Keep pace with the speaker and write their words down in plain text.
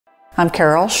I'm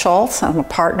Carol Schultz. I'm a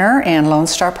partner in Lone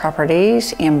Star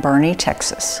Properties in Boerne,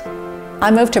 Texas.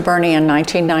 I moved to Boerne in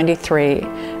 1993,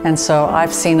 and so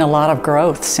I've seen a lot of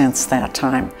growth since that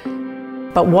time.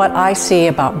 But what I see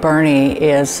about Boerne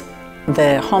is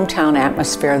the hometown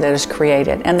atmosphere that is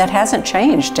created, and that hasn't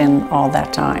changed in all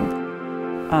that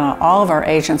time. All of our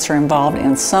agents are involved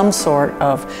in some sort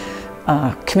of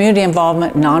community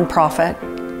involvement, nonprofit,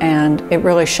 and it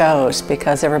really shows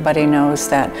because everybody knows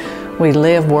that we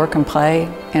live, work, and play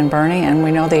in Boerne, and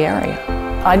we know the area.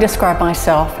 I describe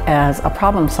myself as a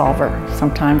problem solver,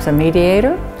 sometimes a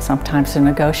mediator, sometimes a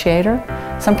negotiator,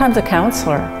 sometimes a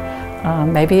counselor,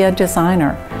 maybe a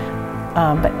designer.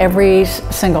 But every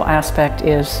single aspect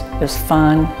is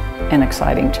fun and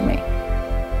exciting to me.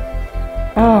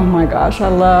 Oh my gosh, I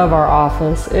love our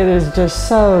office. It is just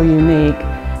so unique.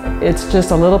 It's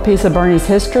just a little piece of Boerne's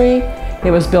history. It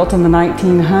was built in the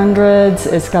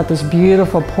 1900s. It's got this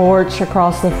beautiful porch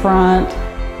across the front.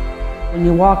 When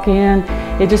you walk in,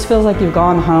 it just feels like you've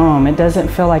gone home. It doesn't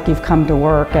feel like you've come to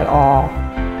work at all.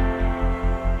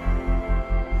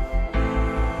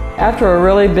 After a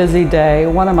really busy day,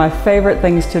 one of my favorite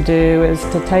things to do is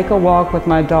to take a walk with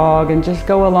my dog and just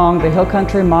go along the Hill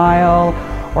Country Mile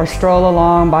or stroll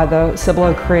along by the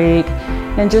Cibolo Creek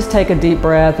and just take a deep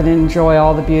breath and enjoy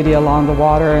all the beauty along the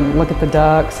water and look at the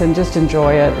ducks and just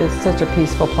enjoy it. It's such a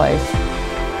peaceful place.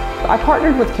 I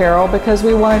partnered with Carol because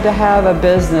we wanted to have a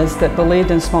business that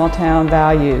believed in small town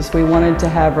values. We wanted to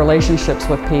have relationships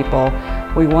with people.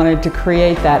 We wanted to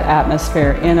create that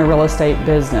atmosphere in a real estate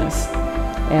business.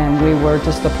 And we were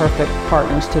just the perfect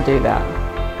partners to do that.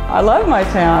 I love my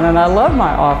town and I love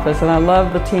my office and I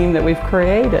love the team that we've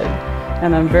created.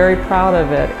 And I'm very proud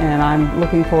of it, and I'm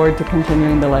looking forward to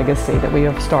continuing the legacy that we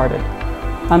have started.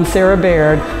 I'm Sara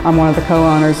Baird. I'm one of the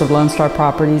co-owners of Lone Star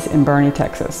Properties in Boerne,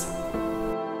 Texas.